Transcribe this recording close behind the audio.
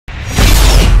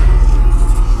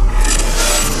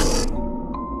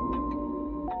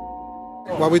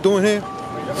what we doing here?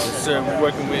 Yes, sir. We're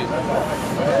working with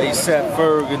ASAP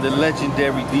Ferg and the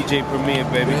legendary DJ Premier,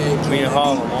 baby. We in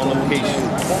Harlem, on location.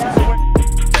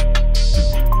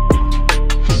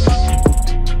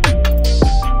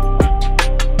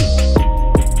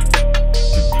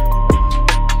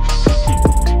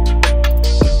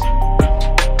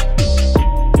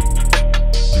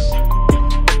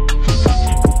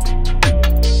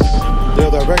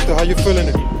 Director, how you feeling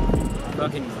it?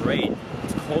 Fucking great.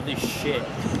 It's cold as shit.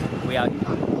 We out here.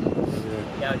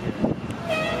 We out here.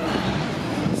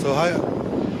 So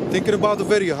thinking about the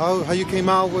video, how you came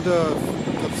out with the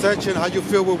section, how you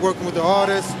feel with working with the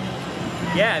artists?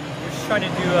 Yeah, we're just trying to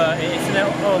do it's an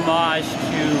homage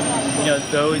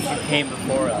to those who came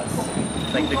before us,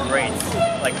 like the greats,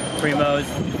 like Primo's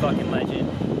fucking legend.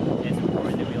 It's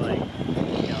important that we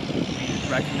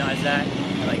recognize that,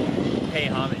 and, pay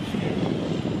homage to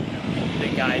the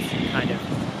guys who kind of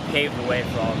paved the way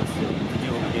for all of us to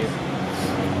do what we do.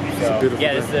 So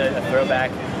yeah, this is a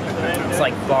throwback. It's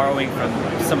like borrowing from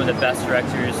some of the best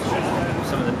directors,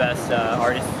 some of the best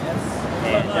artists,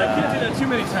 and can't do that too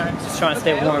many times. Just trying to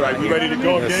stay warm. Right, you ready to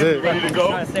go again? You ready to go?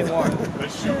 Trying to stay warm.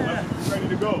 Let's shoot. Let's ready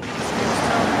to go.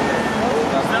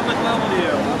 Sound like level to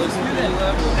you. Looks like a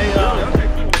level. Hey,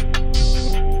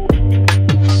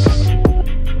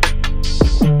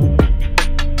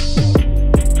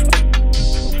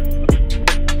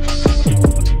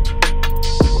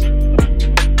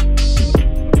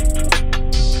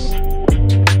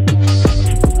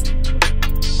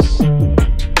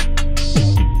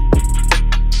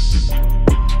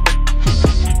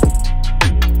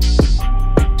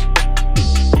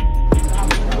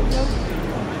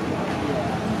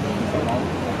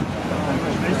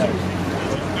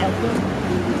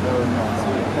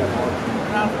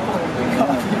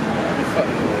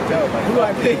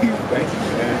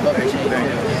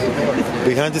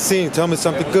 Behind the scenes, tell me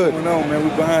something good. What's going on, man? We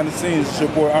behind the scenes. It's your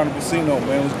boy Arnold Pacino,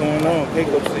 man. What's going on? Cake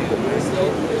up season, man.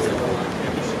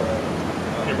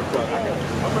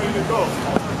 I'm ready to go.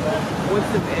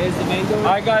 Is the main going?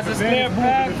 Alright guys, let's stand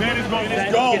back. The band is going to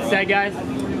go. Get set, guys.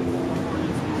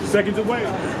 Seconds away.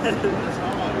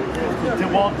 To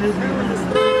Walt Disney.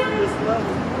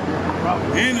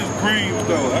 And it's green,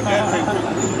 though. I got to take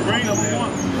green.